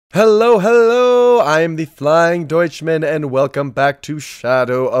Hello, hello! I am the Flying Deutschman, and welcome back to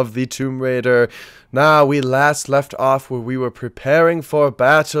Shadow of the Tomb Raider. Now, we last left off where we were preparing for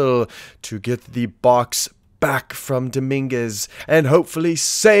battle to get the box back from Dominguez and hopefully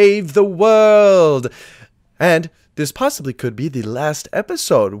save the world. And this possibly could be the last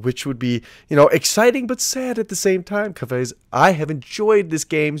episode, which would be, exciting but sad at the same time, because I have enjoyed this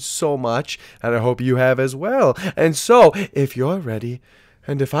game so much, and I hope you have as well. And so, if you're ready,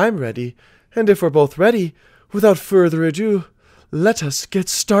 and if I'm ready, and if we're both ready, without further ado, let us get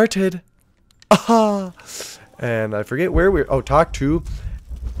started. Aha! And I forget where we're... Oh, talk to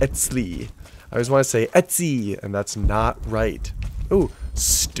Etsy. I always want to say Etsy, and that's not right. Oh,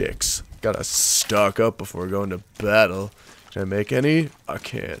 sticks. Gotta stock up before going to battle. Can I make any? I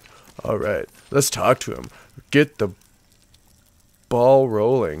can't. Alright, let's talk to him. Get the ball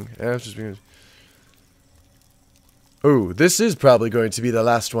rolling. Oh, this is probably going to be the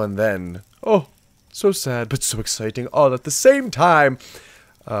last one then. Oh, so sad, but so exciting all at the same time.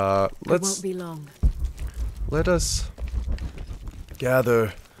 It won't be long. Let us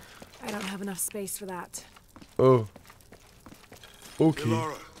gather. I don't have enough space for that. Oh. Okay. Hey,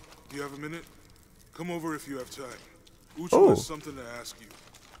 Laura, do you have a minute? Come over if you have time. Ucho has something to ask you.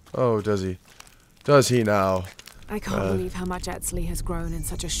 Oh, does he? Does he now? I can't believe how much Etzli has grown in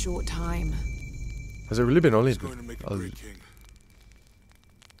such a short time. Has it really been only... He's going to make a great king.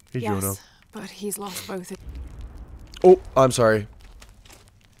 Hey, yes, Juno. but he's lost both. Oh, I'm sorry.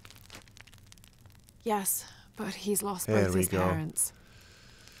 Yes, but he's lost There both we his go. parents.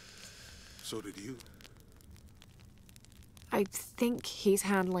 So did you. I think he's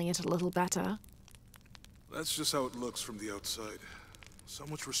handling it a little better. That's just how it looks from the outside. So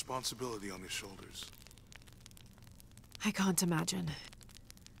much responsibility on his shoulders. I can't imagine.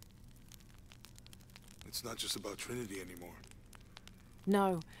 It's not just about Trinity anymore.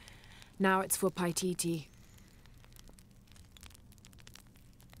 No, now it's for Paititi.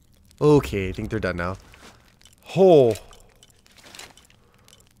 Okay, I think they're done now. Oh.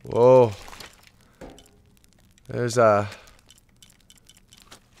 Whoa. There's a...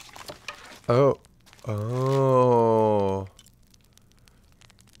 Oh. Oh.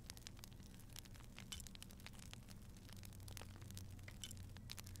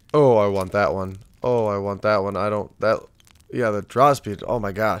 Oh, I want that one. Oh, I want that one. I don't... That... Yeah, the draw speed. Oh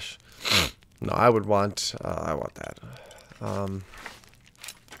my gosh. No, I would want... I want that.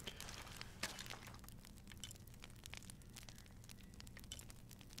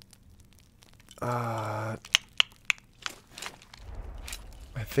 I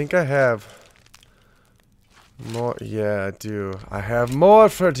think I have more. Yeah, I do. I have more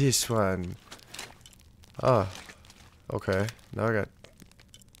for this one. Ah, okay. Now I got...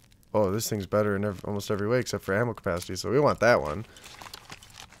 Oh, this thing's better in almost every way except for ammo capacity, so we want that one.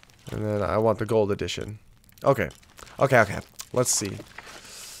 And then I want the gold edition. Okay. Okay. Let's see.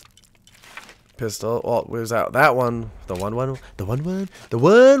 Pistol. Oh, where's that? That one. The one was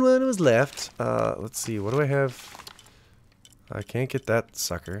left. Let's see. What do I have? I can't get that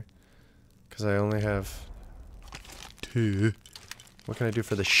sucker. Because I only have 2. What can I do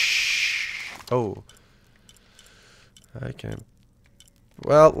for the Oh. I can...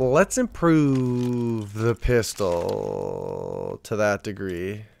 Well, let's improve the pistol to that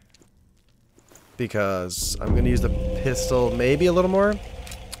degree. Because I'm going to use the pistol maybe a little more.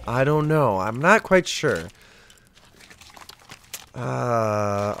 I don't know. I'm not quite sure.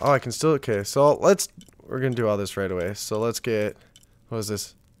 Oh, I can still... Okay, so we're going to do all this right away. So let's get... What is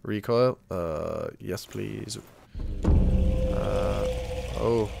this? Recoil? Yes, please.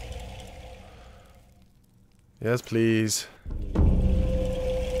 Oh. Yes, please.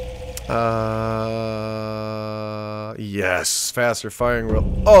 Yes. Faster firing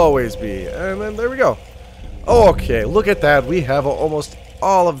will always be. And then there we go. Okay, look at that. We have almost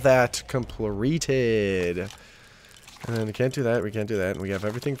all of that completed. And then we can't do that. We can't do that. And we have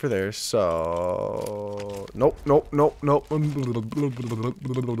everything for there. So... Nope.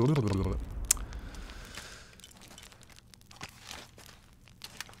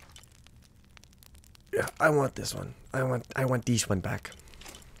 Yeah, I want this one. I want this one back.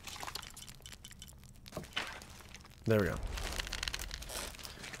 There we go.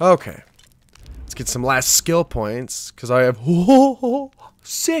 Okay. Let's get some last skill points. Because I have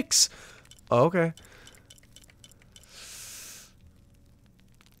 6. Okay.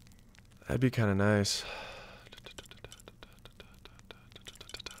 That'd be kind of nice.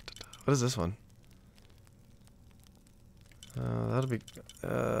 What is this one? That'll be...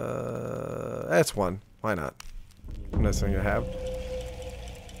 that's 1. Why not? Nice thing to have.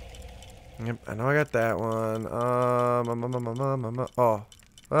 Yep, I know I got that one. Oh,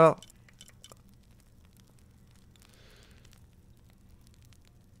 Well.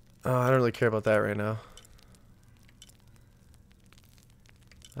 Oh, I don't really care about that right now.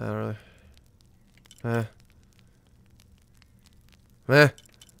 I don't really.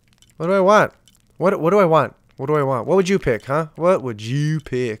 What do I want? What do I want? What do I want? What would you pick, huh? What would you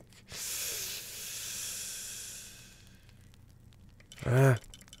pick?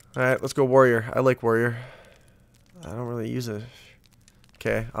 Alright, let's go warrior. I like warrior. I don't really use it.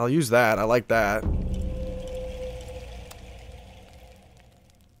 Okay, I'll use that. I like that.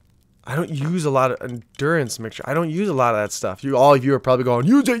 I don't use a lot of endurance mixture. I don't use a lot of that stuff. All of you are probably going,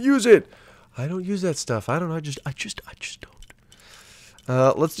 use it, use it. I don't use that stuff. I don't know. I just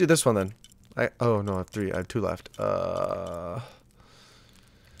don't. Let's do this one then. Oh no, I have 3. I have 2 left. I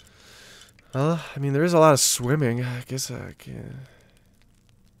mean, there is a lot of swimming. I guess I can.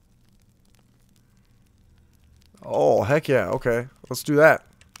 Oh, heck yeah. Okay, let's do that.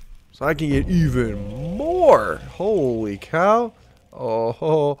 So I can get even more. Holy cow.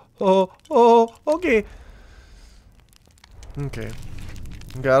 Oh, okay. Okay.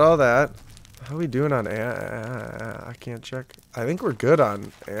 Got all that. How are we doing on I can't check. I think we're good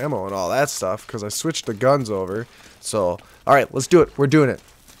on ammo and all that stuff because I switched the guns over. So, alright, let's do it. We're doing it.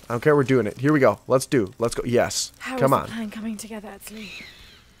 I don't care, we're doing it. Here we go. Let's go. Yes. Come on. How is the plan coming together, Edsley?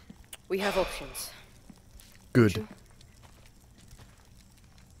 We have options. Good.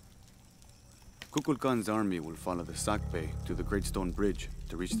 Kukulkan's army will follow the Sakbe to the Great Stone Bridge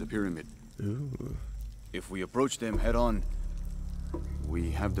to reach the pyramid. Ooh. If we approach them head-on,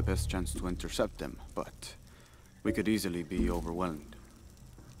 we have the best chance to intercept them, but we could easily be overwhelmed.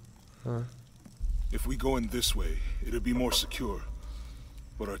 Huh. If we go in this way, it'd be more secure.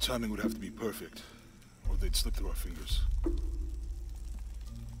 But our timing would have to be perfect, or they'd slip through our fingers.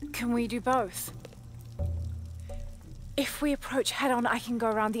 Can we do both? If we approach head-on, I can go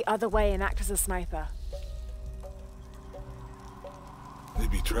around the other way and act as a sniper. They'd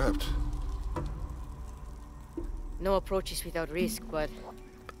be trapped. No approach is without risk, but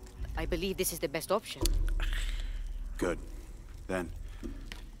I believe this is the best option. Good. Then,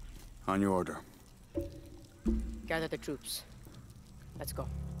 on your order. Gather the troops. Let's go.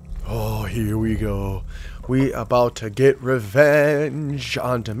 Oh, here we go. We about to get revenge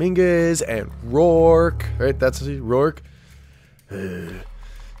on Dominguez and Rourke. Right, that's Rourke.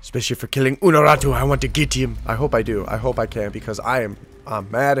 Especially for killing Unuratu. I want to get him. I hope I do. I hope I can because I'm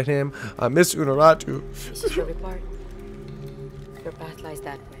mad at him. I miss Unuratu. This is your report. Your path lies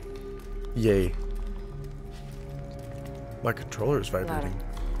that way. Yay. My controller is vibrating.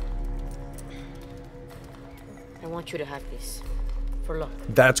 I want you to have this. For luck.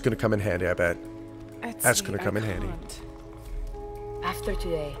 That's gonna come in handy, I bet. Edsley, That's gonna come in handy. can't. After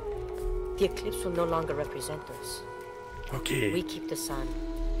today, the eclipse will no longer represent us. Okay. We keep the sun,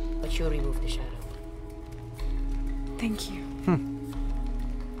 but you remove the shadow. Thank you.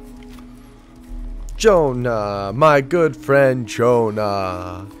 Jonah, my good friend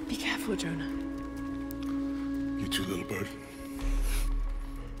Jonah. Be careful, Jonah. You too, little bird.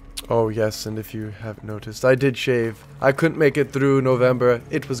 Oh yes, and if you haven't noticed, I did shave. I couldn't make it through November.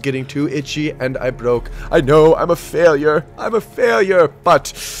 It was getting too itchy and I broke. I know, I'm a failure. I'm a failure,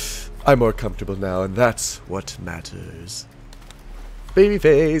 but I'm more comfortable now and that's what matters. Baby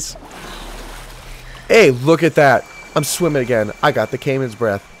face. Hey, look at that. I'm swimming again. I got the caiman's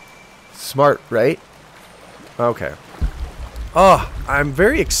breath. Smart, right? Okay. Oh, I'm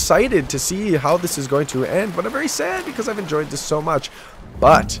very excited to see how this is going to end, but I'm very sad because I've enjoyed this so much.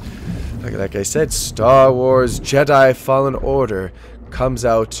 But, like I said, Star Wars Jedi Fallen Order comes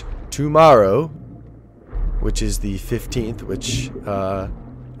out tomorrow, which is the 15th, which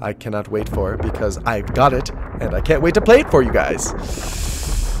I cannot wait for because I got it, and I can't wait to play it for you guys.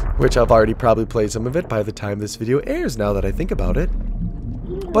 Which I've already probably played some of it by the time this video airs, now that I think about it.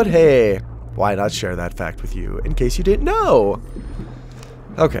 But hey, why not share that fact with you, in case you didn't know?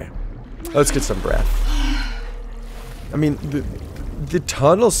 Okay, let's get some breath. I mean, the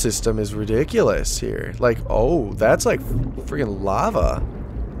tunnel system is ridiculous here. Like, oh, that's like freaking lava.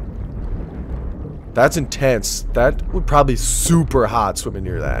 That's intense. That would probably be super hot swimming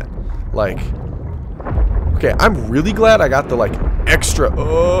near that. Like, okay, I'm really glad I got the like extra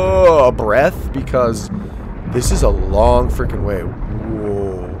breath because this is a long freaking way.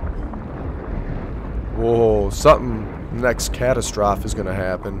 Whoa. Whoa, something next catastrophe is gonna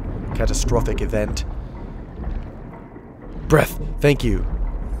happen. Catastrophic event. Breath, thank you.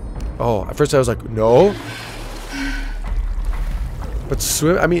 Oh, at first I was like, no. But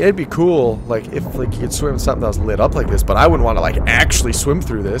swim, I mean, it'd be cool, like, if, like, you could swim in something that was lit up like this, but I wouldn't want to, like, actually swim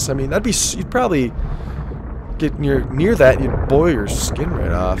through this. I mean, that'd be, you'd probably get near that, you'd boil your skin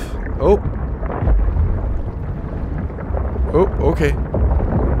right off. Oh. Oh, okay.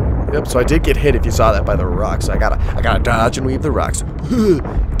 Yep, so I did get hit if you saw that by the rocks. I gotta dodge and weave the rocks.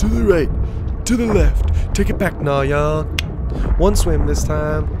 To the right, to the left. Take it back now, y'all. One swim this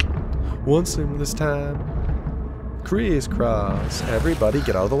time. One swim this time. Crisscross. Everybody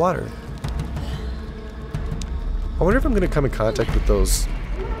get out of the water. I wonder if I'm gonna come in contact with those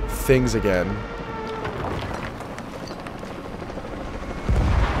things again.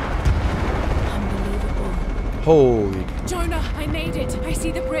 Unbelievable. Holy. Jonah, I made it. I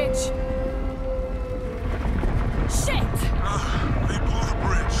see the bridge. Shit! They blew the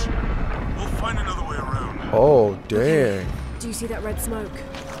bridge. We'll find another way around. Oh, dang. Do you see that red smoke?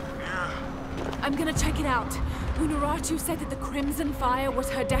 Yeah. I'm gonna check it out. Unuratu said that the Crimson Fire was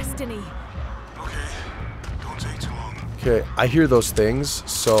her destiny. Okay. Don't take too long. Okay, I hear those things,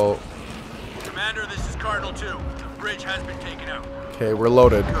 so... Commander, this is Cardinal 2. The bridge has been taken out. Okay, we're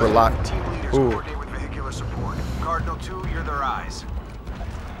loaded. We're locked. Team leaders Ooh. coordinate with vehicular support. Cardinal 2, you're their eyes.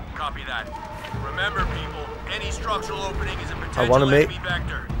 Copy that. Remember, people, any structural opening is a wanna potential make- enemy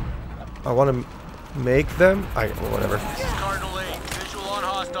vector. I want to make them... whatever. This is Cardinal 8. Visual on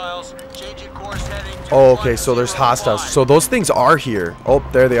hostiles. Changing course heading to Oh, okay, so there's hostiles. So those things are here. Oh,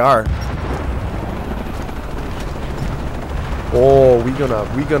 there they are. Oh, we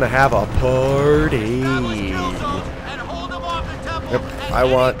gonna have a party. Yep, I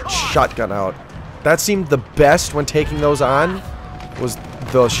want shotgun out. That seemed the best when taking those on, was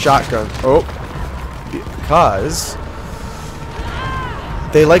the shotgun. Oh, because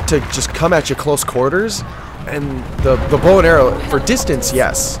they like to just come at you close quarters, and the bow and arrow, for distance,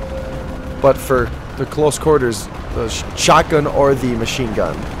 yes. But for the close quarters, the shotgun or the machine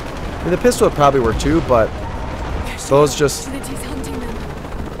gun. I mean, the pistol would probably work too, but those just... Trinity's hunting them.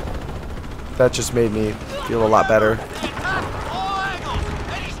 that just made me feel a lot better.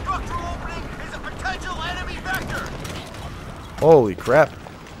 Holy crap.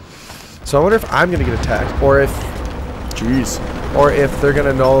 So I wonder if I'm gonna get attacked, or if... jeez. Or if they're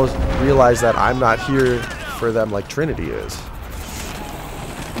gonna realize that I'm not here for them like Trinity is.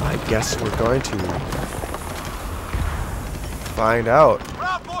 I guess we're going to find out.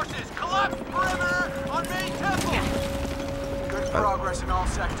 Ground forces, collapse perimeter on main temple. Good progress in all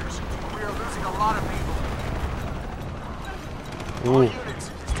sectors. We are losing a lot of people. All Ooh.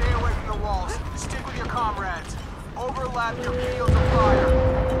 units, stay away from the walls. Stick with your comrades. Overlap your fields of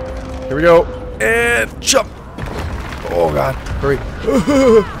fire. Here we go. And jump. Oh god. Hurry.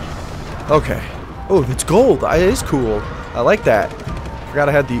 Okay. Oh, it's gold. It is cool. I like that. Forgot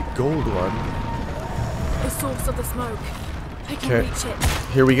I had the gold one. The source of the smoke. I can Okay. reach it.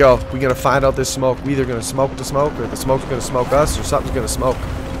 Here we go. We're gonna find out this smoke. We're either gonna smoke the smoke, or the smoke's gonna smoke us, or something's gonna smoke.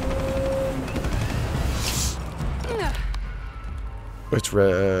 It's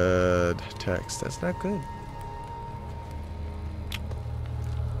red text. That's not good.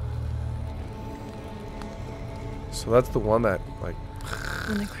 So that's the one that, like,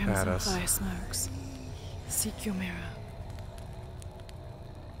 When the at Crimson us. Fire smokes, seek your mirror.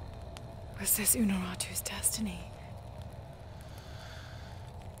 Was this Unuratu's destiny?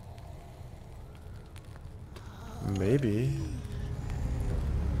 Maybe.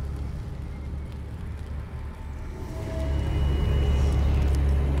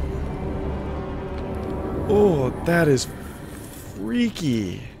 Oh, that is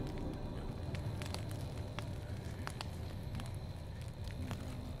freaky.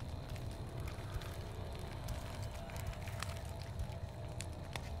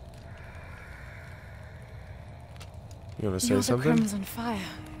 You want to say You're something? the Crimson Fire.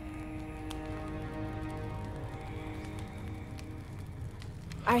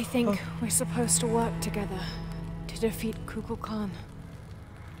 I think we're supposed to work together to defeat Kukulkan.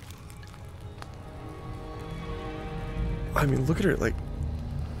 I mean, look at her, like...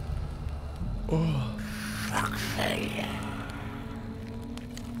 Oh.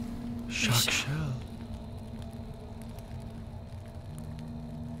 Shock shell.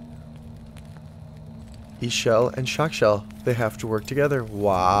 E-shell and shock shell. They have to work together.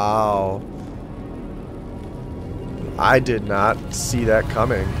 Wow. I did not see that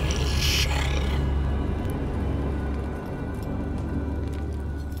coming.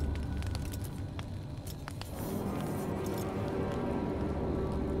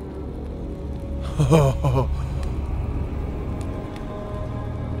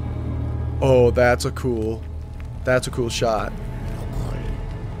 Oh, that's a cool shot.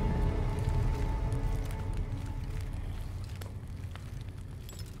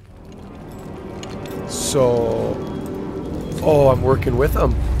 So, oh, I'm working with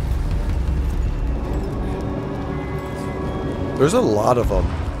them. There's a lot of them.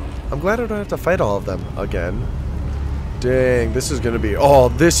 I'm glad I don't have to fight all of them again. Dang, this is gonna be... Oh,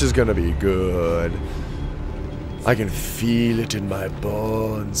 this is gonna be good. I can feel it in my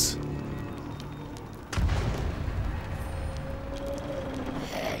bones.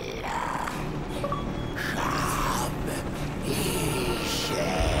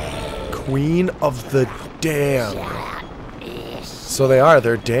 Queen of the Damned. So they are,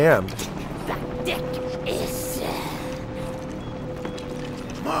 they're damned.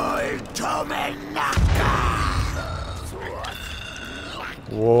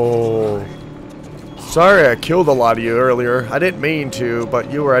 Whoa. Sorry I killed a lot of you earlier. I didn't mean to, but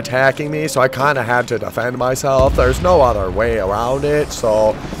you were attacking me, so I kind of had to defend myself. There's no other way around it,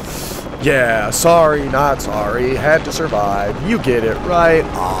 so... Yeah, sorry, not sorry. Had to survive. You get it, right?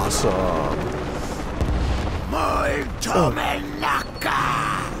 Awesome.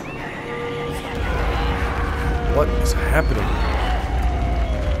 What is happening?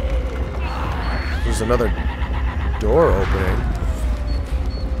 There's another door opening.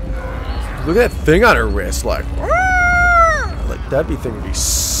 Look at that thing on her wrist, like that thing would be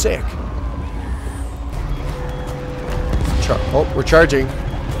sick. Oh, we're charging.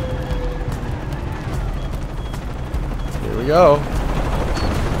 Here we go.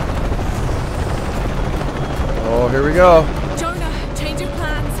 Oh, here we go. Jonah, change of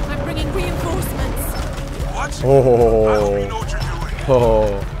plans. I'm bringing reinforcements. What? Oh. I hope you know what you're doing.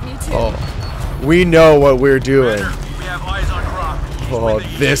 Oh. Me too. Oh. We know what we're doing. Commander, we have eyes on Croc. He's Oh, with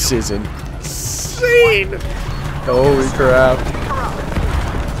the this Eagle. is insane. Holy crap.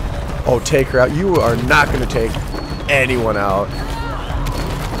 Oh, take her out. You are not going to take anyone out.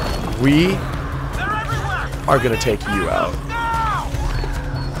 We are going to take you out.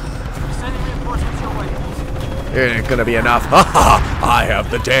 Sending reinforcements your way. It ain't going to be enough. Ha ha! I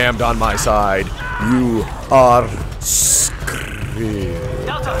have the damned on my side. You are screwed.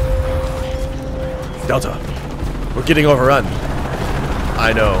 Delta, we're getting overrun.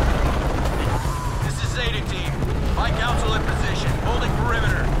 I know. This is Zeta Team. High Council in position. Holding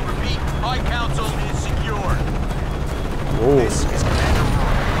perimeter. Repeat, High Council is secure. Oh. This is Commander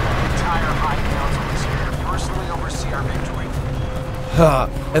Roy. The entire High Council is here to personally oversee our victory. Ha!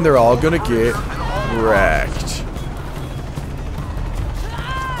 And they're all gonna get wrecked.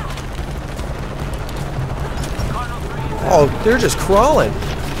 Oh, they're just crawling.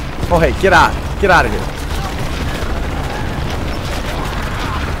 Oh, hey, get out. Get out of here.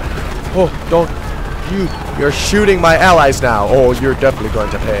 Oh, don't. You're shooting my allies now. Oh, you're definitely going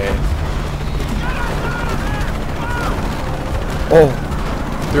to pay. Oh,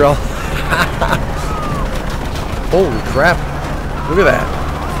 they're all... Holy crap. Look at that.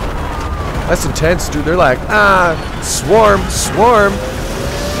 That's intense, dude. They're like, swarm, swarm.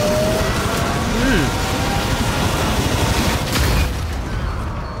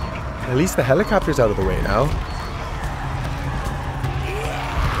 At least the helicopter's out of the way now.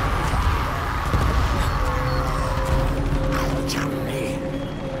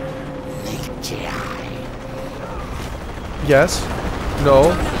 Yes.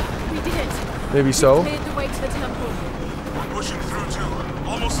 No. We did it. Maybe so. Cleared the way to the temple. We're pushing through too.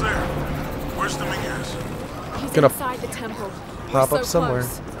 Almost there. Where's the Mingas? He's Gonna inside the temple. pop We're up so somewhere.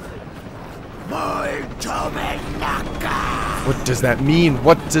 close. What does that mean?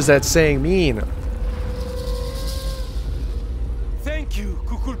 What does that saying mean? Thank you,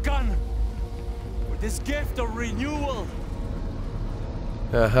 Kukulkan, for this gift of renewal.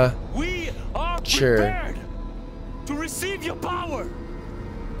 Uh-huh. We are Sure. prepared to receive your power.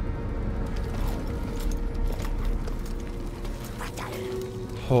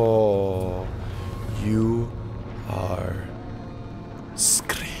 Oh, you are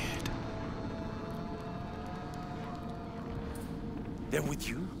scared. They're with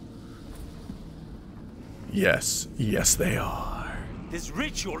you. Yes, yes they are. This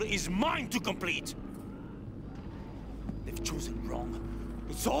ritual is mine to complete. They've chosen wrong.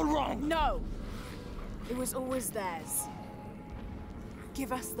 It's all wrong. No. It was always theirs.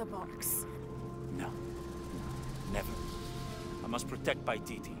 Give us the box. No. Never. I must protect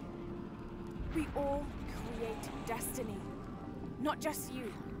Paititi. We all create destiny. Not just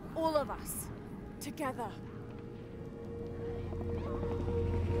you. All of us. Together.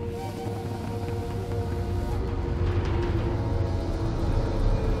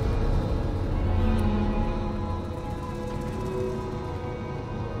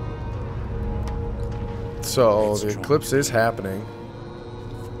 So the eclipse is happening.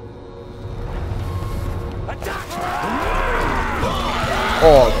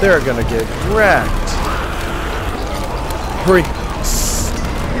 Oh, they're gonna get wrecked. Hurry.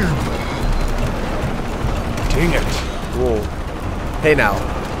 Dang it. Whoa. Hey now,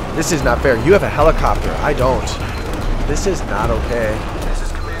 this is not fair. You have a helicopter. I don't. This is not okay. This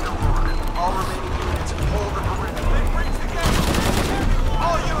is Commander Rourke. All remaining units hold the perimeter.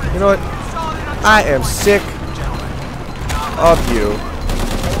 All units. You know what? I am sick of you.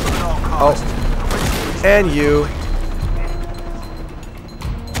 Oh, and you.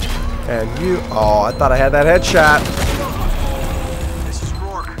 And you. Oh, I thought I had that headshot. This is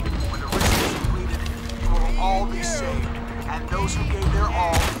Rourke. When the ritual is completed, you will all be saved, and those who gave their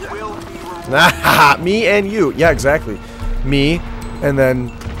all will be rewarded. Me and you. Yeah, exactly. Me, and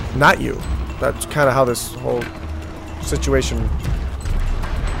then not you. That's kind of how this whole situation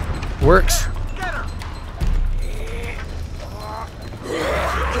works. Get her.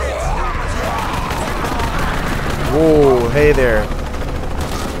 Whoa, hey there.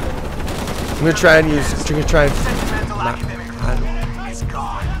 I'm gonna try and use. I'm gonna try and. Sentimental academic is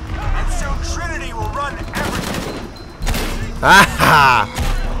gone, and so Trinity will run everything. Aha!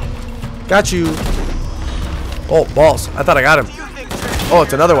 Got you. Oh, balls. I thought I got him. Do you think Trinity Oh,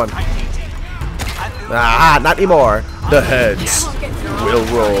 it's another one. Paititi? Ah, not anymore. The heads will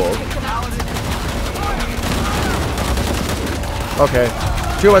roll. Okay.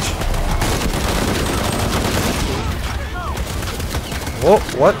 Too much. Whoa,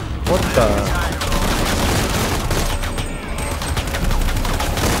 what? What the?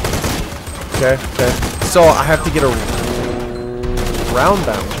 Okay, okay. So I have to get around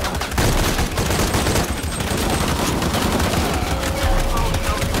them.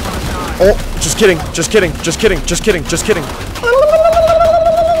 Oh, just kidding, just kidding, just kidding, just kidding, just kidding.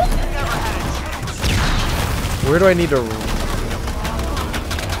 Where do I need to?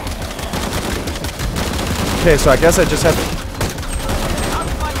 Okay, so I guess I just have to.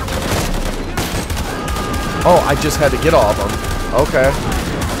 Oh, I just had to get all of them. Okay.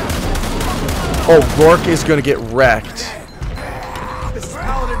 Oh, Rourke is gonna get wrecked. This is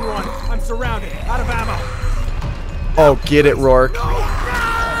Paladin 1. I'm surrounded. Out of ammo. Oh, get it, Rourke.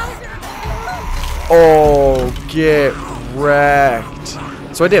 Oh, get wrecked.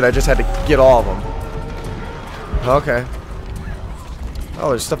 So I did. I just had to get all of them. Okay. Oh,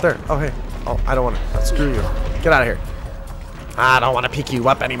 there's stuff there. Oh, hey. Oh, I don't want to. Screw you. Get out of here. I don't want to pick you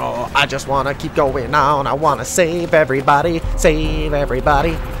up anymore. I just want to keep going on. I want to save everybody. Save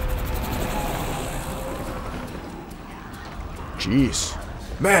everybody. Jeez.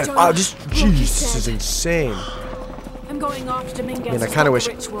 Man, jeez, this is insane. I'm going after Dominguez. I mean, I to kind of stop wish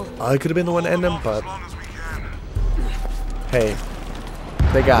the ritual. I could have been the one to end him, but hey,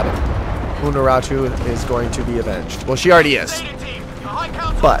 they got him. Unaratu is going to be avenged. Well, she already is.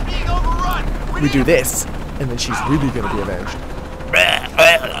 But we do this, and then she's really going to be avenged.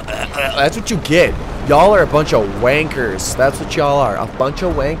 That's what you get. Y'all are a bunch of wankers. That's what y'all are. A bunch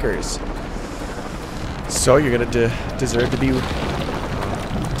of wankers. So you're going to deserve to be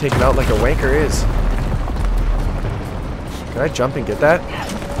taken out like a wanker is. Can I jump and get that?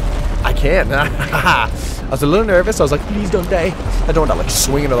 I can't. I was a little nervous. I was like, please don't die. I don't want to like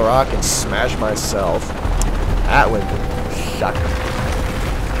swing into the rock and smash myself. That would suck.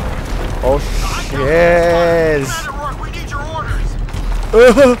 Oh, shit.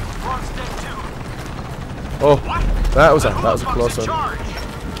 Oh, that was a close one.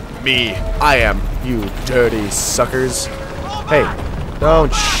 Me, I am you dirty suckers. Hey,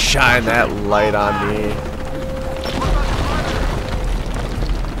 don't shine that light on me.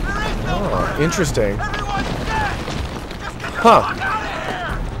 Oh, interesting. Huh.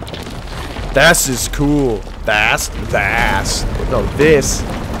 This is cool. That's. No, this.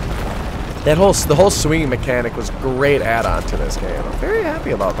 The whole swinging mechanic was a great add-on to this game. I'm very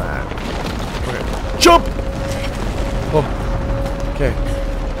happy about that. Okay. Jump! Oh. Okay.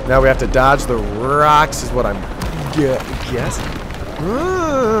 Now we have to dodge the rocks is what I'm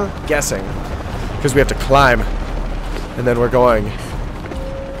guessing. Because we have to climb. And then we're going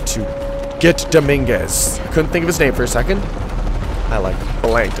to get Dominguez. I couldn't think of his name for a second. I like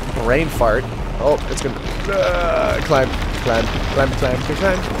blanked. Brain fart. Oh, it's gonna climb.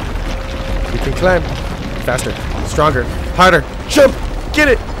 You can climb. Faster. Stronger. Harder. Jump. Get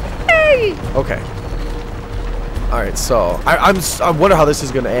it. Hey. Okay. Alright, so I wonder how this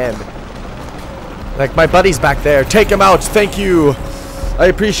is gonna end. Like my buddy's back there. Take him out. Thank you. I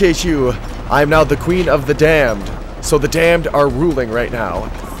appreciate you. I'm now the queen of the damned. So the damned are ruling right now.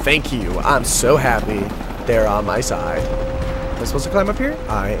 Thank you. I'm so happy they're on my side. Am I supposed to climb up here?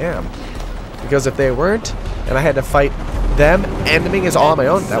 I am. Because if they weren't, and I had to fight them and Dominguez all on my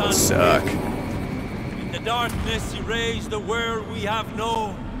own, that would suck. In the darkness erase the world we have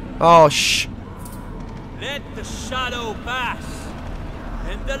known. Oh, shh. Let the shadow pass,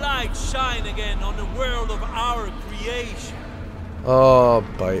 and the light shine again on the world of our creation. Oh,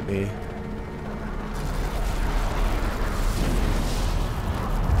 bite me.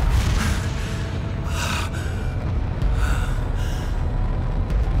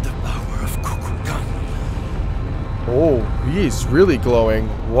 The power of Kukulkan. Oh, he's really glowing.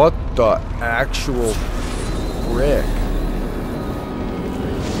 What the actual frick?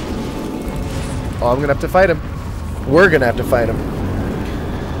 Oh, I'm gonna have to fight him. We're gonna have to fight him.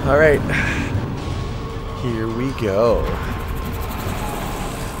 Alright. Here we go.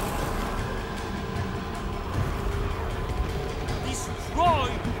 Destroy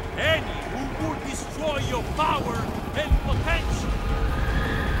any who would destroy your power and potential.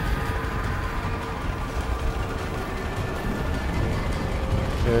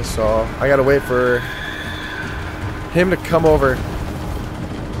 Okay, so I gotta wait for him to come over.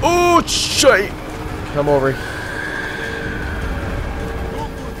 Oh, shit! Come over.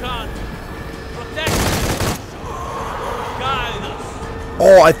 Kukulkan, protect us. Guide us.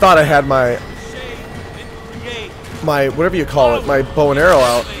 Oh, I thought I had my Shape and create. whatever you call it, my bow and arrow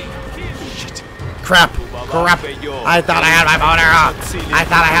out. Shit. Crap. Crap. I thought I had my bow and arrow. I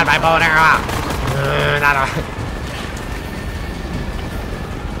thought I had my bow and arrow.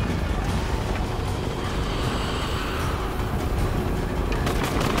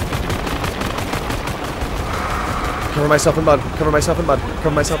 Cover myself in mud. Cover myself in mud.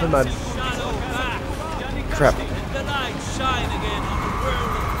 Cover myself in mud. Shadow back. Crap. Let the light shine again on the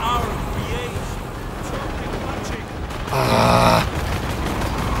world of our creation. Ah.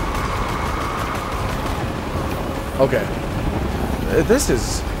 Okay. This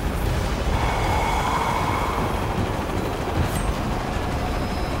is...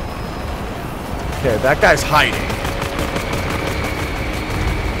 Okay, that guy's hiding.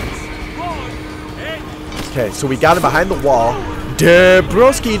 Okay, so we got him behind the wall.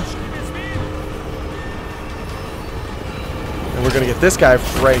 Debroski. And we're gonna get this guy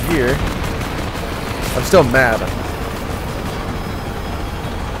right here. I'm still mad.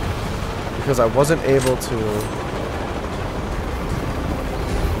 Because I wasn't able to...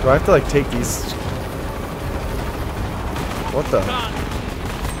 Do I have to like take these? What the? Please.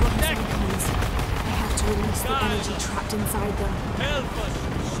 I have to release the energy trapped inside them. Help us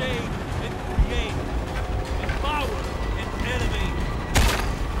shape and create, empower and elevate.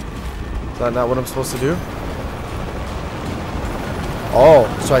 Is that not what I'm supposed to do? Oh,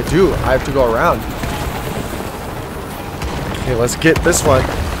 so I do. I have to go around. Okay, let's get this one. The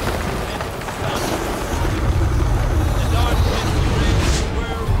darkness reigns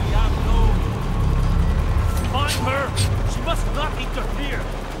where we have no. Find her. She must not interfere.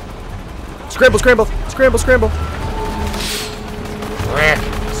 Scramble, scramble, scramble, scramble.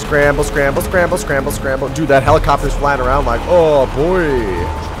 Scramble, scramble, scramble, scramble, scramble. Dude, that helicopter's flying around like, oh boy.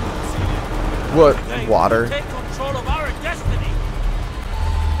 What? They Water. take control of our destiny.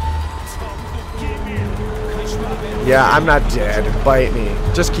 Yeah, I'm not dead. Bite me.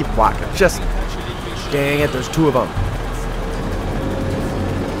 Just keep walking. Just... Dang it, there's two of them.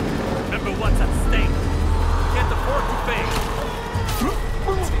 Remember what's at stake. Can't afford to fail.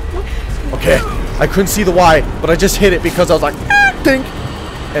 Okay, I couldn't see the Y, but I just hit it because I was like, ah, dink.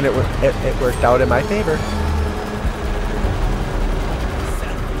 And it worked out in my favor.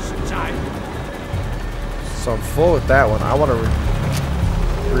 Selfish child. So I'm full with that one. I want to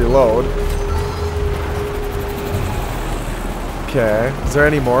reload. Okay, is there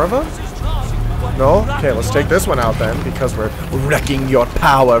any more of them? No? Okay, let's take this one out then, because we're wrecking your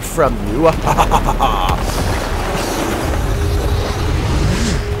power from you.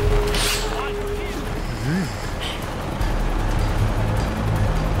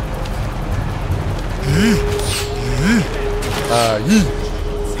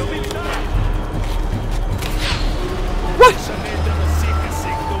 What?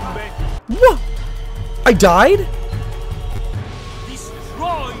 What? I died?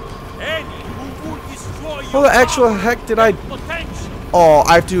 Destroy any who would destroy your How the actual power heck did I... and potential. Oh,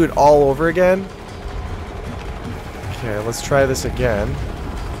 I have to do it all over again? Okay, let's try this again.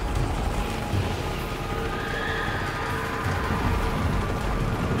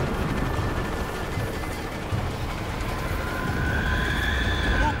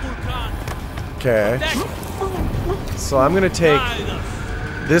 Okay. So I'm gonna take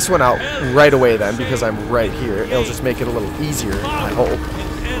this one out right away then, because I'm right here. It'll just make it a little easier, I hope.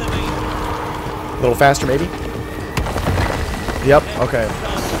 A little faster, maybe? Yep, okay.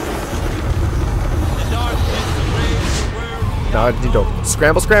 Now I need to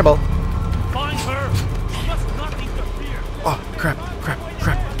scramble, scramble. Find her. She must not interfere. Oh, crap, crap,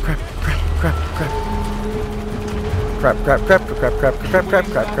 crap, crap, crap, crap, crap. Crap, crap, crap, crap, crap, crap, crap, crap,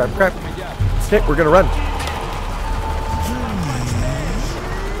 crap, crap, crap. Okay, we're gonna run.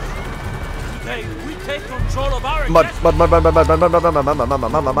 Hey, we take control of our Mud. destiny.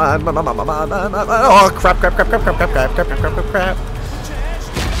 Oh, crap.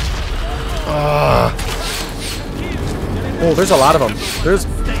 Oh, there's a lot of them. There's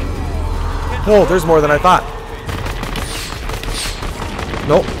more than I thought.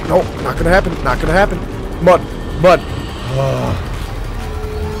 Nope, not gonna happen. Mud.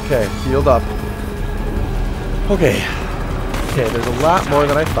 Okay, healed up. Okay, there's a lot more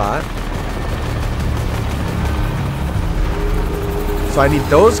than I thought. So I need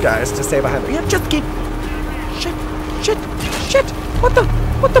those guys to stay behind me. Yeah, just keep. Shit. What the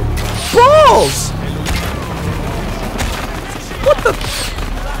balls?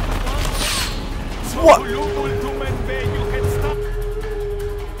 What?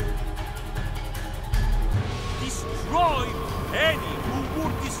 Destroy any who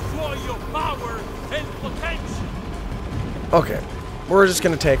would destroy your power and potential. Okay, we're just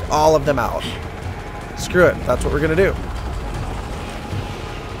gonna take all of them out. Screw it, that's what we're gonna do.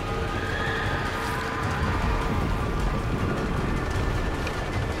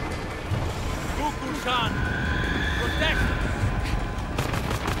 Kukulkan, protect us,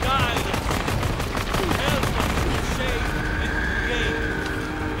 guide us, help us to shape and create,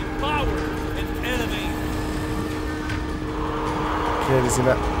 empower and elevate. Okay, have you seen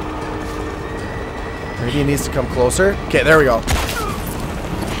that? Maybe he needs to come closer. Okay, there we go.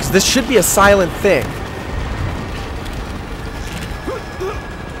 Because this should be a silent thing.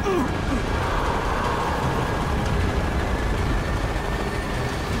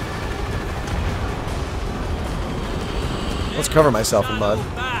 Let's cover myself in mud.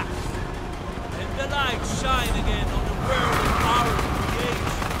 Back, and the light shine again on the world of our creation.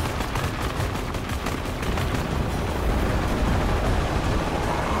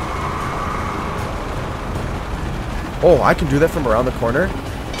 Oh, I can do that from around the corner?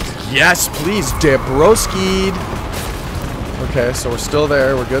 Yes, please, Dabrowski. Okay, so we're still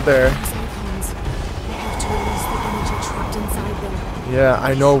there. We're good there. These icons, they have to release the energy trapped inside them. Yeah,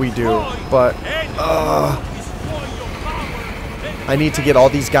 I know we do, but I need to get all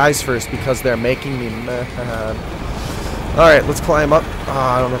these guys first because they're making me mad. Alright, let's climb up.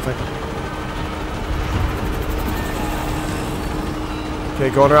 I don't know if I can. Okay,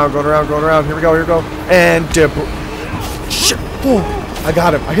 going around. Here we go. And shit. Oh, I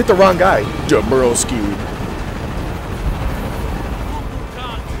got him. I hit the wrong guy. Dabrowski.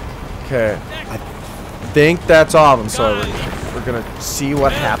 Okay, I think that's all of them. So we're gonna see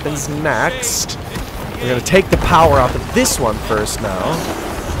what happens next. We're gonna take the power off of this one first now.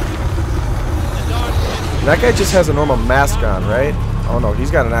 That guy just has a normal mask on, right? Oh no, he's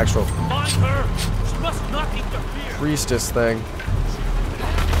got an actual priestess thing.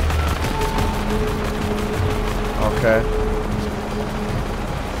 Okay.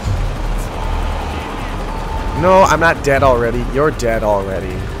 No, I'm not dead already. You're dead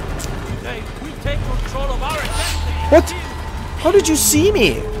already. Hey, we take control of our destiny. What? How did you see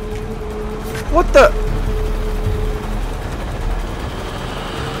me? What the?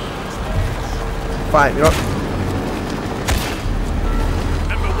 Fine, you know.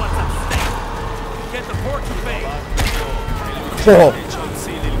 Remember what's at stake. Get the port to pay. Whoa.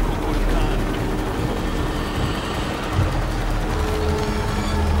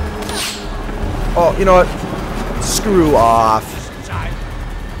 Oh, you know what? Screw off.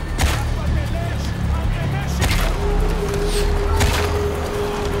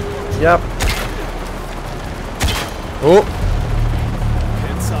 Yep. Oh.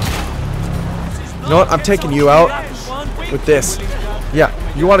 You know what? I'm taking you out with this. Yeah.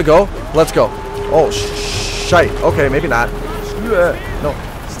 You want to go? Let's go. Oh, shite. Okay, maybe not. No.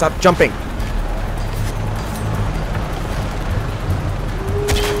 Stop jumping.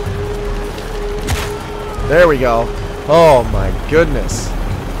 There we go. Oh my goodness.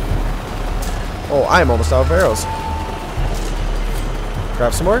 Oh, I am almost out of arrows.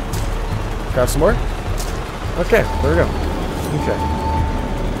 Grab some more. Grab some more. Okay, there we go. Okay.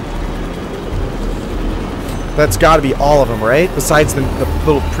 That's got to be all of them, right? Besides the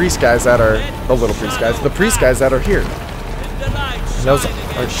little priest guys that are the priest guys that are here. And those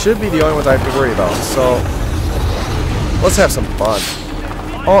should be the only ones I have to worry about. So let's have some fun.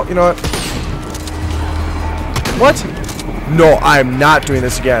 Oh, you know what? What? No, I'm not doing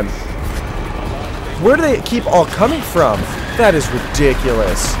this again. Where do they keep all coming from? That is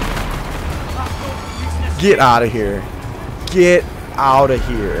ridiculous. Get out of here. Get out of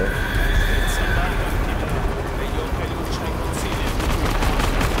here.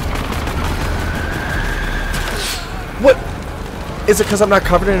 What? Is it because I'm not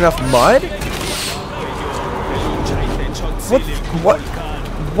covered in enough mud?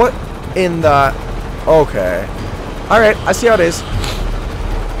 What? in the... Okay. Alright, I see how it is.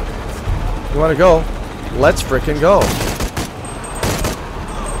 You want to go? Let's frickin' go.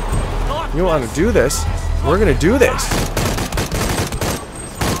 You want to do this? We're gonna do this.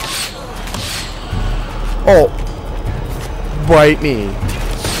 Oh. Bite me.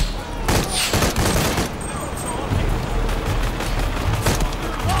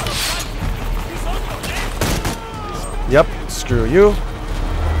 Yep, screw you.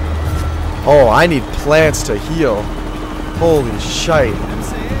 Oh, I need plants to heal. Holy shite.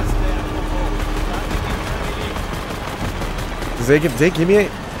 They give me a...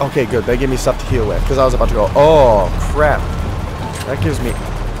 Okay, good. They give me stuff to heal with. Because I was about to go, oh, crap. That gives me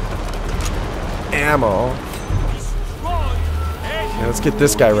ammo. Yeah, let's get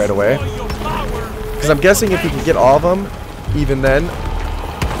this guy right away. Because I'm guessing if we can get all of them, even then,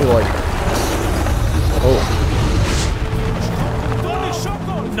 it'll like... Oh.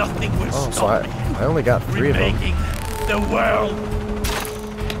 Oh, so I only got 3 of them. The world.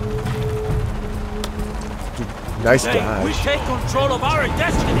 Nice We dodge. take control of our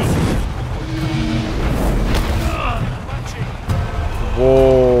destiny.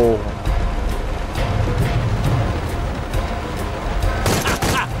 Whoa.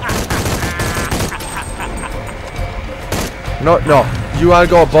 No, no. You want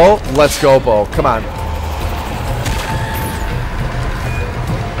to go bow? Let's go bow. Come on.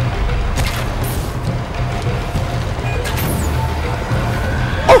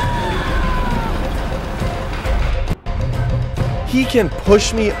 He can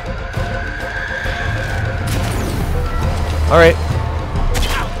push me. Alright.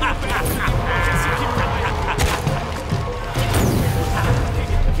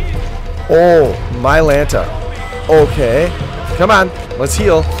 Oh, my Lanta. Okay. Come on. Let's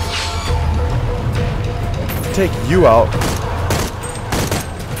heal. Take you out.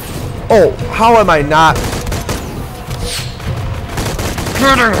 Oh, how am I not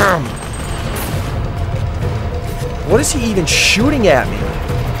getting him? What is he even shooting at me?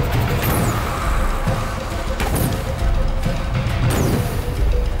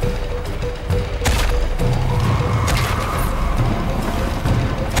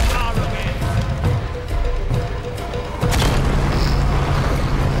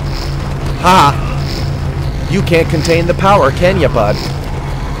 Ha! You can't contain the power, can you, bud?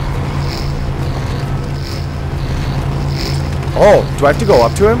 Oh, do I have to go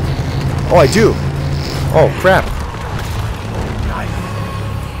up to him? Oh, I do. Oh, crap.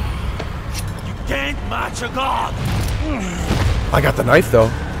 Can't match a god. I got the knife, though.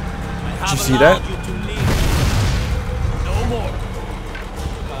 Did you see that? No more.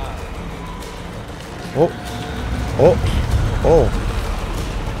 Oh. Oh. Oh.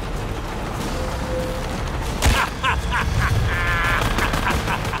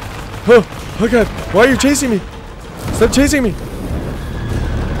 Oh, oh god. Why are you chasing me? Stop chasing me.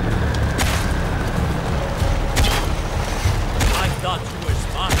 I thought you were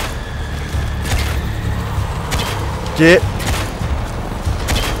smart. Get.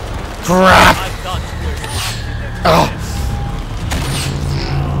 Crap. I thought you were smart. Oh.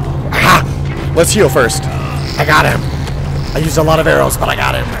 Aha. Let's heal first. I got him. I used a lot of arrows, but I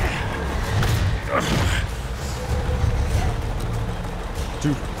got him.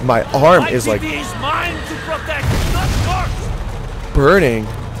 Dude, my arm is like Paititi is mine to protect, not yours. burning.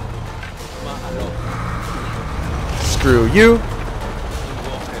 Screw you.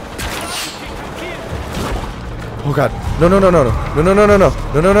 Oh god. No, no, no, no, no. No, no, no, no, no.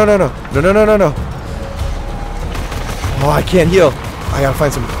 No, no, no, no, no. No, no, no, no, no. Oh, I can't heal. I gotta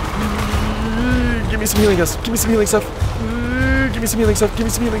find some. Give me some healing stuff. Give me some healing stuff. Give me some healing stuff. Give me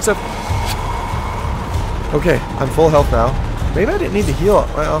some healing stuff. Okay, I'm full health now. Maybe I didn't need to heal.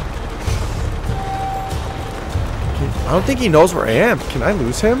 Well, I don't think he knows where I am. Can I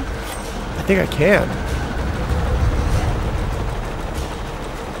lose him? I think I can.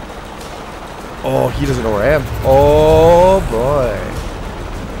 Oh, he doesn't know where I am. Oh, boy.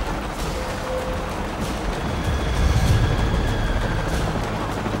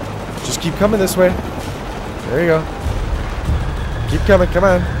 Just keep coming this way. There you go. Keep coming. Come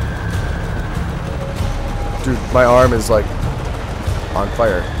on. Dude, my arm is like on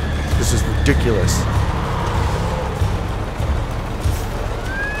fire. This is ridiculous.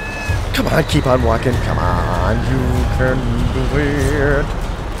 Come on, keep on walking. Come on, you can do it.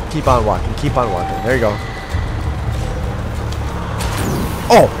 Keep on walking. Keep on walking. There you go.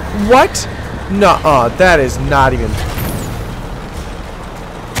 Oh, what? Nuh-uh, that is not even...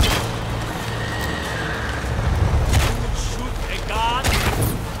 Shoot a god.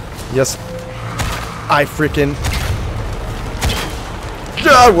 Yes. I freaking...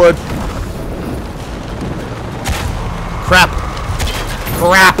 wood. Crap.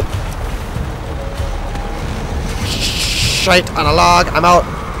 Crap. Shite on a log. I'm out.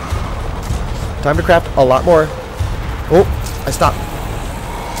 Time to craft a lot more. Oh, I stopped.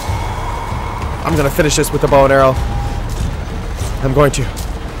 I'm gonna finish this with a bow and arrow. I'm going to.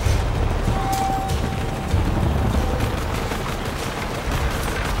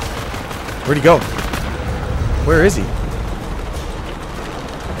 Where'd he go? Where is he?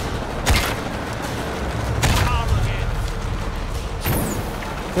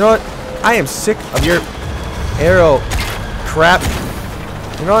 You know what? I am sick of your arrow crap.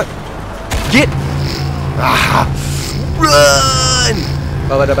 You know what? Get! Ah! Run!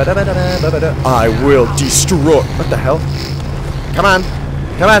 I will destroy. What the hell? Come on.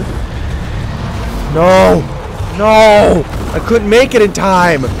 Come on. No. No. I couldn't make it in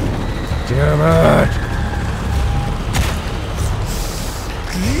time. Damn it.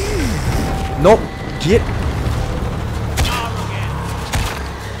 Nope. Get.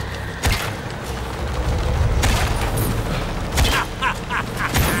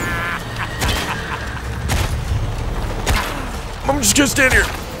 I'm just gonna stand here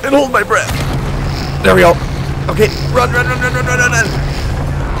and hold my breath. There we go. Okay, run, run, run, run, run, run, run, run.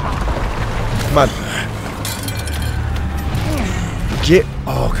 Come on. Get.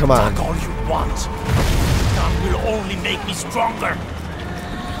 Oh, come on. Talk all you want. That will only make me stronger.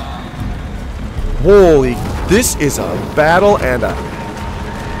 Holy, this is a battle and a.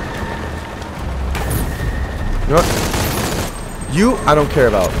 You know what? You, I don't care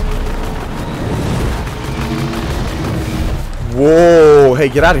about. Whoa, hey,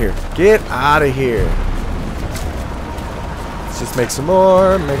 get out of here. Get out of here. Let's just make some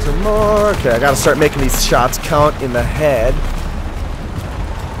more, make some more. Okay, I gotta start making these shots count in the head.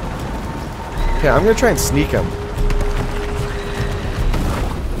 Okay, I'm gonna try and sneak him.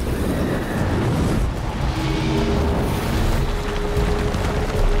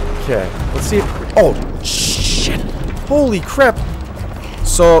 Okay, let's see if, oh, shit. Holy crap.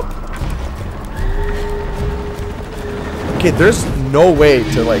 So, okay, there's no way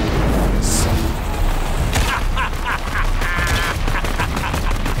to, like...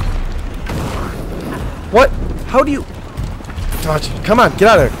 What? How do you... Dodge. Come on, get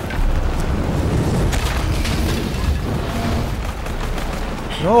out of there.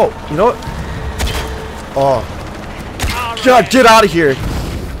 No, you know what? Oh. God, get out of here.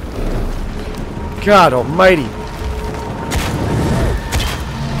 God almighty.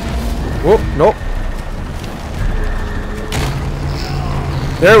 Whoop, nope.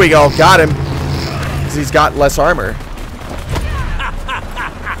 There we go, got him. Because he's got less armor.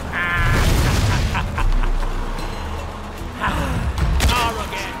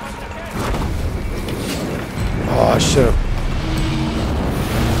 Oh, shit.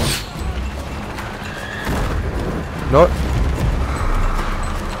 No.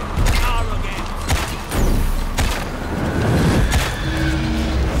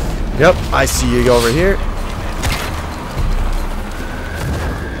 Yep, I see you over here.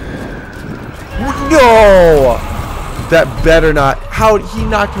 No! That better not. How he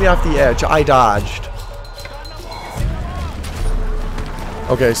knocked me off the edge. I dodged.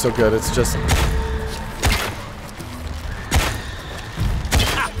 Okay, so good. It's just.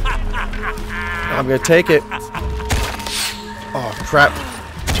 I'm gonna take it. Oh crap.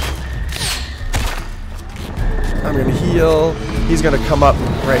 I'm gonna heal. He's gonna come up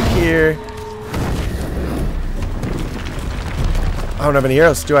right here. I don't have any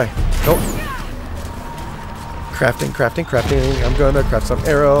arrows, do I? Nope. Crafting, crafting, crafting. I'm gonna craft some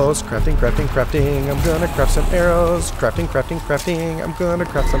arrows. Crafting, crafting, crafting. I'm gonna craft some arrows. Crafting, crafting, crafting. I'm gonna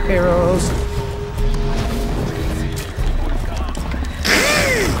craft some arrows.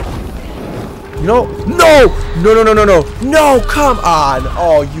 No, no, no, no, no, no, no, no, come on.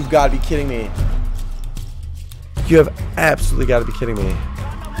 Oh, you've got to be kidding me. You have absolutely got to be kidding me.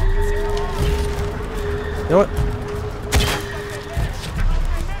 You know what?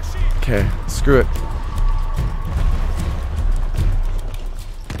 Okay, screw it.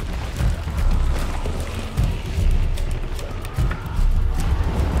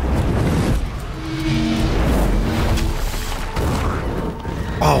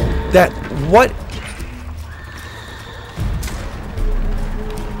 Oh, that, what?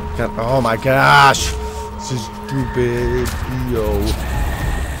 God, oh my gosh. This is stupid. Yo.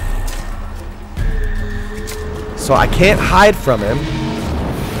 So I can't hide from him.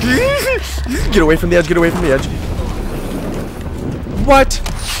 Get away from the edge, get away from the edge. What?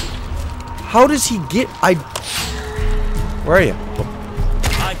 How does he get, where are you?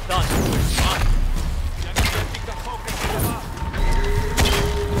 I thought you were smart.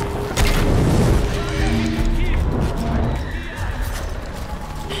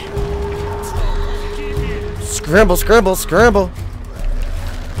 Scramble, scramble, scramble.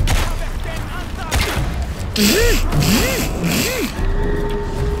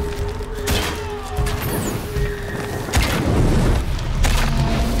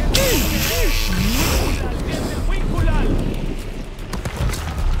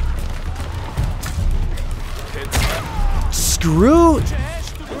 Screw!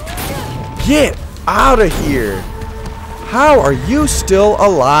 Get out of here! How are you still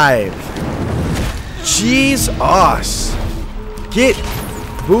alive? Jesus! Get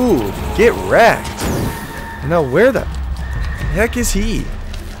moved! Get wrecked! Now where the heck is he?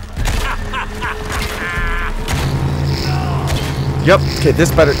 Yep. Okay,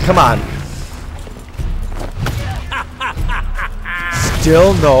 this better. Come on.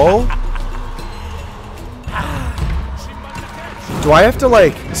 Still no? Do I have to,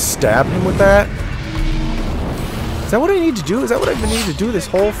 like, stab him with that? Is that what I need to do? Is that what I've been needing to do this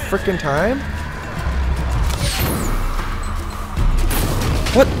whole frickin' time?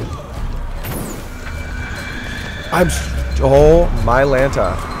 What? Oh, my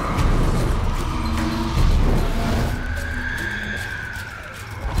Lanta.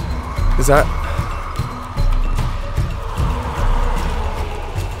 Is that...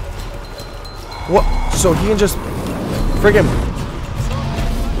 What? So he can just friggin'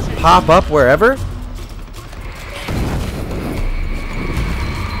 pop up wherever?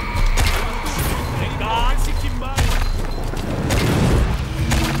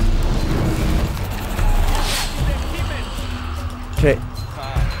 Okay.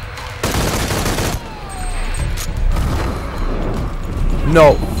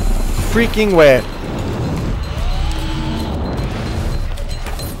 No freaking way.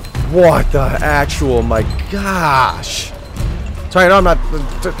 What the actual, my gosh. Sorry, no, I'm not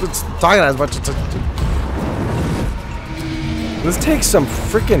talking as much. This takes some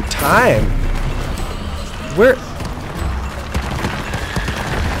freaking time. Where?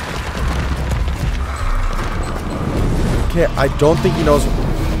 Okay, I don't think he knows.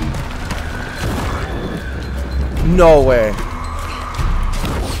 No way.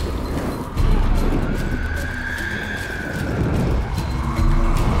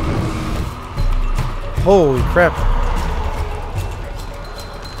 Holy crap.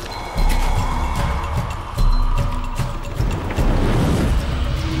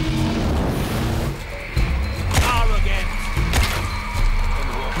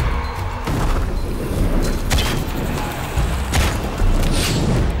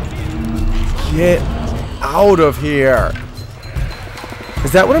 Get out of here.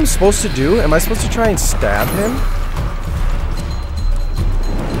 Is that what I'm supposed to do? Am I supposed to try and stab him?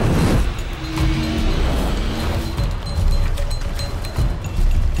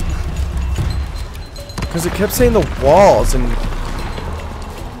 Because it kept saying the walls and...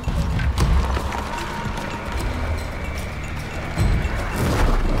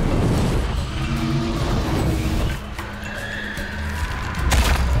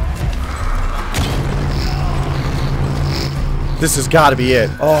 This has got to be it.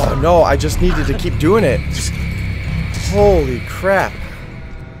 Oh no, I just needed to keep doing it. Just, holy crap.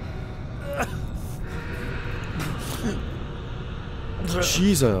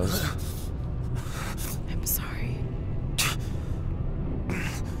 Jesus. I'm sorry.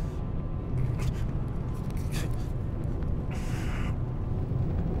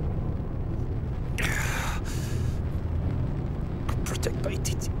 Protect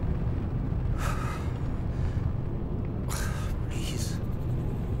Paititi.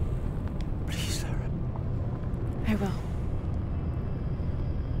 Please, Sarah. I will.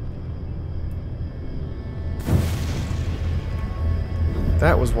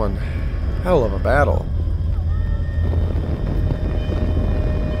 That was one hell of a battle.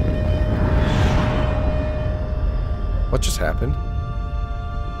 What just happened?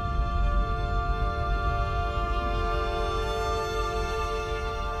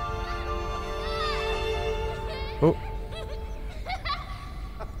 Oh.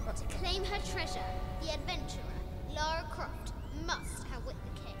 To claim her treasure, the adventurer, Lara Croft, must outwit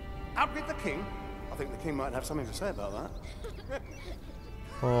the king. Outwit the king? I think the king might have something to say about that.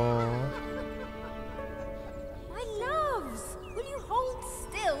 Aww. My loves, will you hold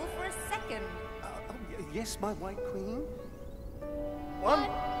still for a second? Yes, my white queen. One.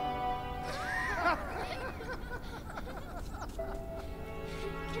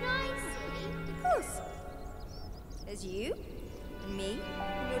 Can I see? Of course. There's you, and me,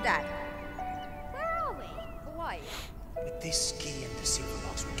 and your dad. Where are we? Hawaii. With this key and the silver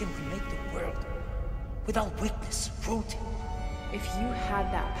box, we can remake the world. Without weakness, cruelty. If you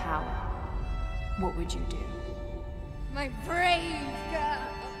had that power, what would you do? My brave girl.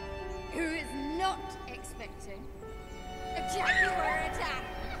 Who is not expecting a jaguar attack?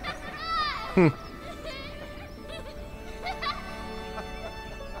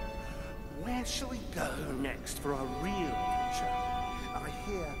 Where shall we go next for our real adventure? I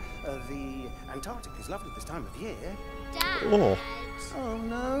hear the Antarctic is lovely this time of year. Dad. Oh. Oh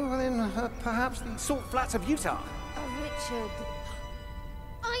no, then perhaps the salt flats of Utah. Oh, Richard.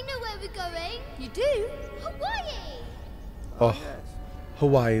 I know where we're going. You do? Hawaii. Oh,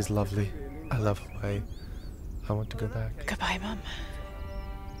 Hawaii is lovely. I love Hawaii. I want to go back. Goodbye, Mum.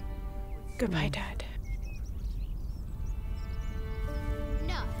 Goodbye, Dad.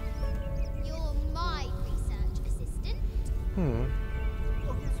 No. You're my research assistant. Hmm.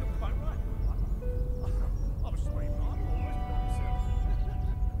 Oh yes, you're quite right. I'm sorry, Mom.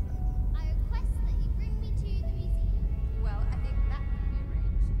 I request that you bring me to the museum. Well, I think that can be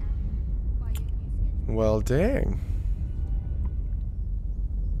arranged. By your new schedule. Well, dang.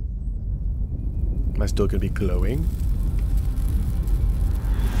 Am I still gonna be glowing?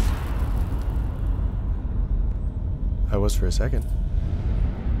 I was for a second.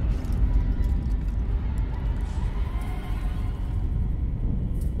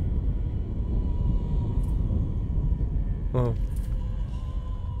 Oh.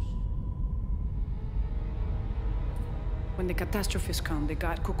 When the catastrophes come, the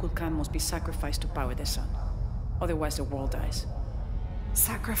god Kukulkan must be sacrificed to power the sun. Otherwise the world dies.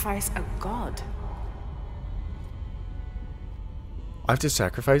 Sacrifice a god? I have to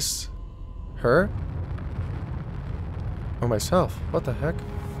sacrifice her? Or myself? What the heck?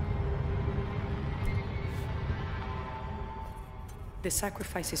 The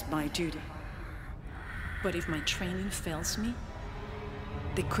sacrifice is my duty. But if my training fails me,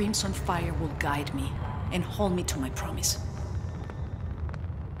 the Crimson Fire will guide me and hold me to my promise.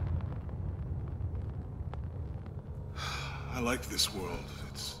 I like this world.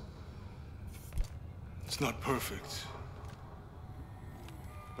 It's not perfect.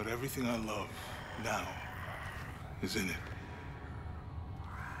 But everything I love now is in it.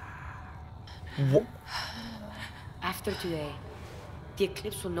 What? After today, the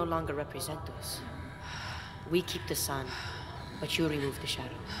eclipse will no longer represent us. We keep the sun, but you remove the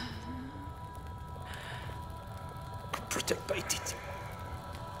shadow. Protect Paititi.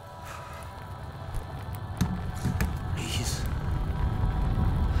 Please.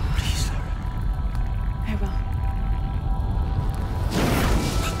 Please, Lara. I will.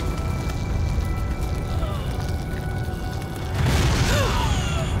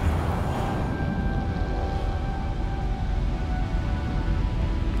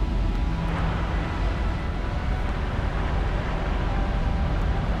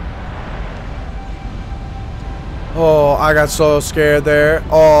 Oh, I got so scared there.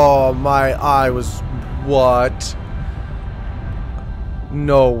 Oh, my eye was... What?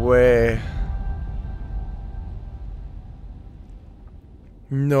 No way.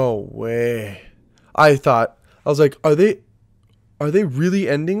 No way. I was like, are they really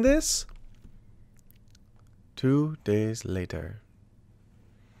ending this? 2 days later.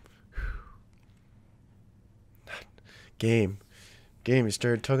 Game, you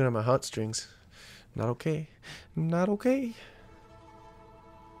started tugging on my heartstrings. Not okay. Not okay.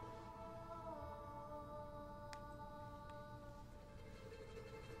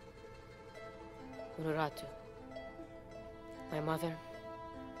 Unuratu. My mother.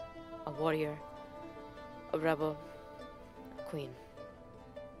 A warrior. A rebel. A queen.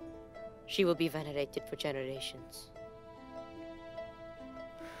 She will be venerated for generations.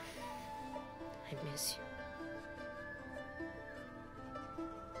 I miss you.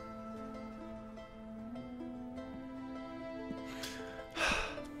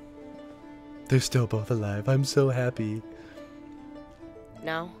 They're still both alive. I'm so happy.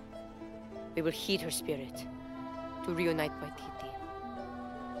 Now, we will heed her spirit to reunite Paititi.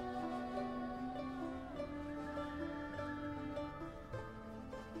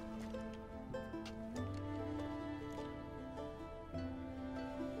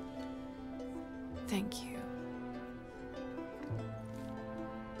 Thank you.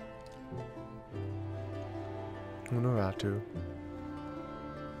 Unuratu.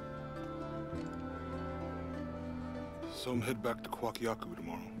 So I'm head back to Kwakiaku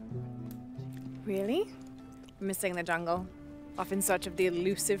tomorrow. Really? Missing the jungle? Off in search of the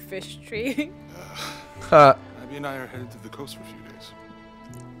elusive fish tree? Abby and I are headed to the coast for a few days.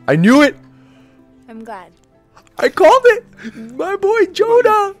 I knew it! I'm glad. I called it! My boy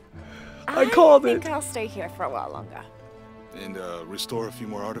Jonah! I called it! I think I'll stay here for a while longer. And restore a few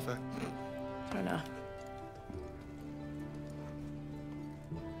more artifacts? I don't know.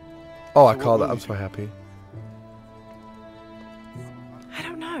 Oh, I called it. I'm so happy. I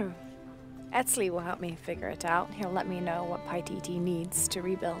don't know. Etzli will help me figure it out. He'll let me know what Paititi needs to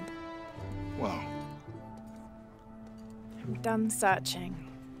rebuild. Wow. I'm done searching.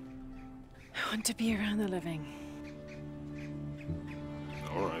 I want to be around the living.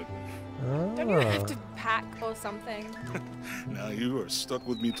 All right. Don't you have to pack or something? Now you are stuck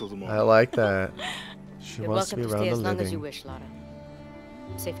with me till tomorrow. I like that. She You're wants to welcome be to around stay the as long as you living. wish, Lara.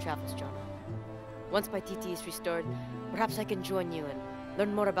 Safe travels, Jonah. Once Paititi is restored, perhaps I can join you and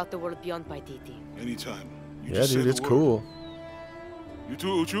learn more about the world beyond Paititi. Anytime. You Yeah, just say dude, the it's word. cool. You too,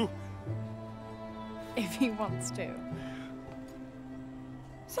 Uchu? If he wants to.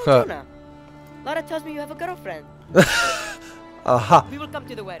 So, Jonah, Lara tells me you have a girlfriend. Aha. We will come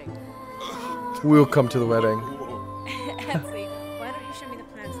to the wedding. We'll come to the wedding. Etzli, why don't you show me the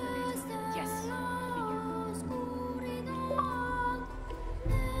plans for the new system? Yes.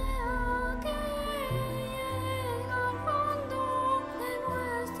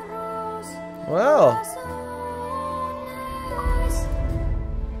 Well.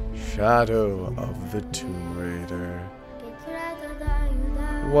 Shadow of the Tomb Raider.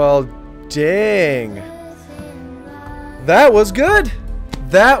 Well, dang. That was good.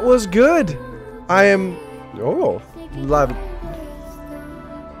 That was good. I am... Oh. Love.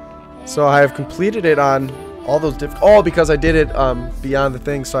 So I have completed it on all those oh, because I did it beyond the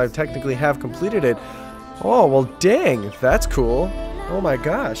thing, so I technically have completed it. Oh, well, dang. That's cool. Oh my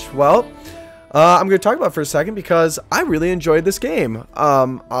gosh. Well, I'm going to talk about it for a second because I really enjoyed this game.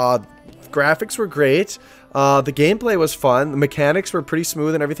 Graphics were great. The gameplay was fun. The mechanics were pretty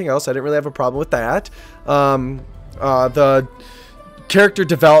smooth and everything else. I didn't really have a problem with that. The character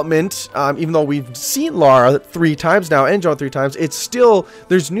development, even though we've seen Lara 3 times now and Jonah 3 times, it's still,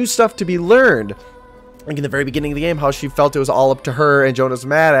 there's new stuff to be learned. Like in the very beginning of the game, how she felt it was all up to her and Jonah's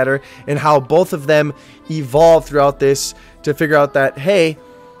mad at her, and how both of them evolved throughout this to figure out that, hey,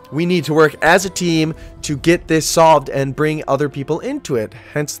 we need to work as a team to get this solved and bring other people into it.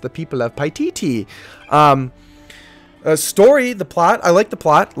 Hence the people of Paititi. Story, the plot, I like the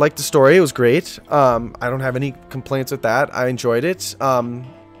plot, like the story, it was great. I don't have any complaints with that. I enjoyed it.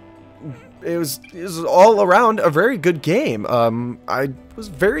 It was all around a very good game. I was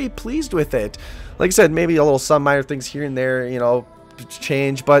very pleased with it. Like I said, maybe a little some minor things here and there, you know,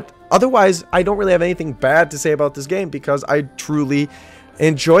 change, but otherwise I don't really have anything bad to say about this game because I truly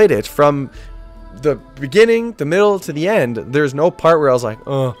enjoyed it from the beginning, the middle to the end. There's no part where I was like,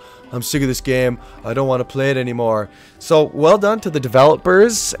 oh, I'm sick of this game, I don't want to play it anymore. So well done to the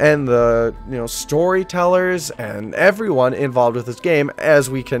developers and the storytellers and everyone involved with this game, as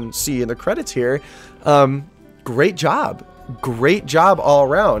we can see in the credits here. Great job all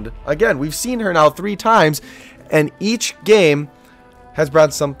around. Again, we've seen her now 3 times, and each game has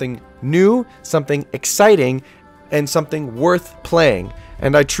brought something new, something exciting, and something worth playing.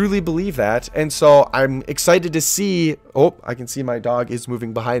 And I truly believe that. And so I'm excited to see... Oh, I can see my dog is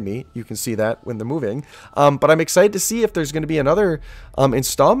moving behind me. You can see that when they're moving. But I'm excited to see if there's going to be another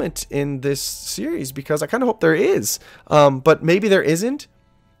installment in this series, because I kind of hope there is. But maybe there isn't,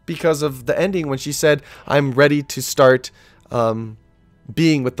 because of the ending when she said, I'm ready to start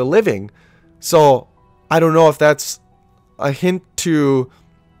being with the living. So I don't know if that's a hint to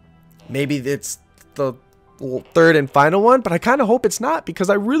maybe it's the 3rd and final one, but I kind of hope it's not, because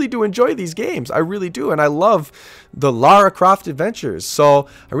I really do enjoy these games. I really do, and I love the Lara Croft adventures. So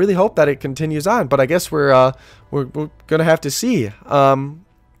I really hope that it continues on, but I guess we're gonna have to see.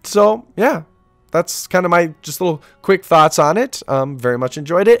 So yeah, that's kind of my just little quick thoughts on it. Very much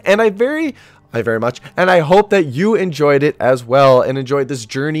enjoyed it, and I very much, and I hope that you enjoyed it as well and enjoyed this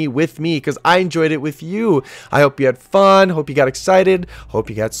journey with me, because I enjoyed it with you. I hope you had fun, hope you got excited, hope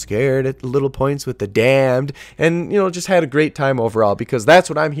you got scared at the little points with the damned, and just had a great time overall, because that's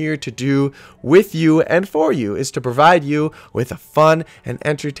what I'm here to do with you and for you, is to provide you with a fun and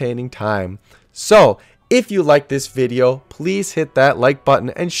entertaining time. So if you like this video, please hit that like button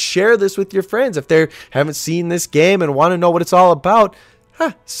and share this with your friends. If they haven't seen this game and want to know what it's all about,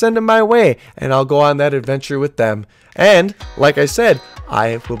 send them my way, and I'll go on that adventure with them. And like I said,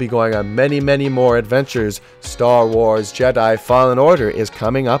 I will be going on many, many more adventures. Star Wars Jedi Fallen Order is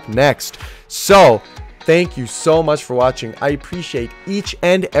coming up next. So thank you so much for watching. I appreciate each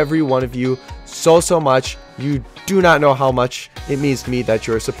and every one of you so much. You do not know how much it means to me that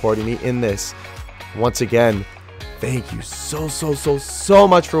you're supporting me in this. Once again, thank you so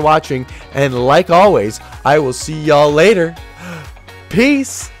much for watching, and like always, I will see y'all later.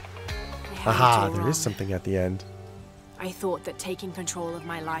 Peace! Aha, there is something at the end. I thought that taking control of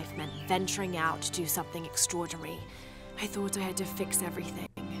my life meant venturing out to do something extraordinary. I thought I had to fix everything.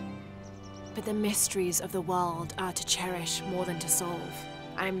 But the mysteries of the world are to cherish more than to solve.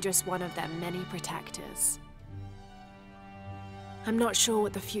 I'm just one of their many protectors. I'm not sure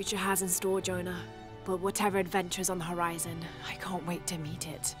what the future has in store, Jonah, but whatever adventure's on the horizon, I can't wait to meet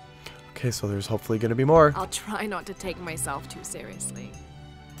it. Okay, so there's hopefully going to be more. I'll try not to take myself too seriously.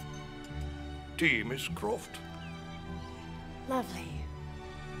 Tea, Miss Croft. Lovely.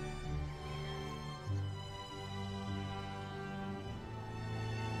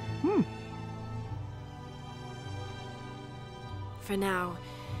 For now,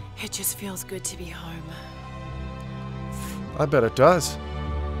 it just feels good to be home. I bet it does.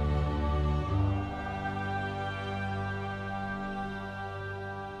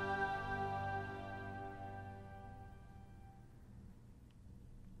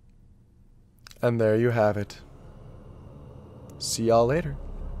 And there you have it. See y'all later.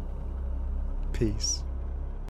 Peace.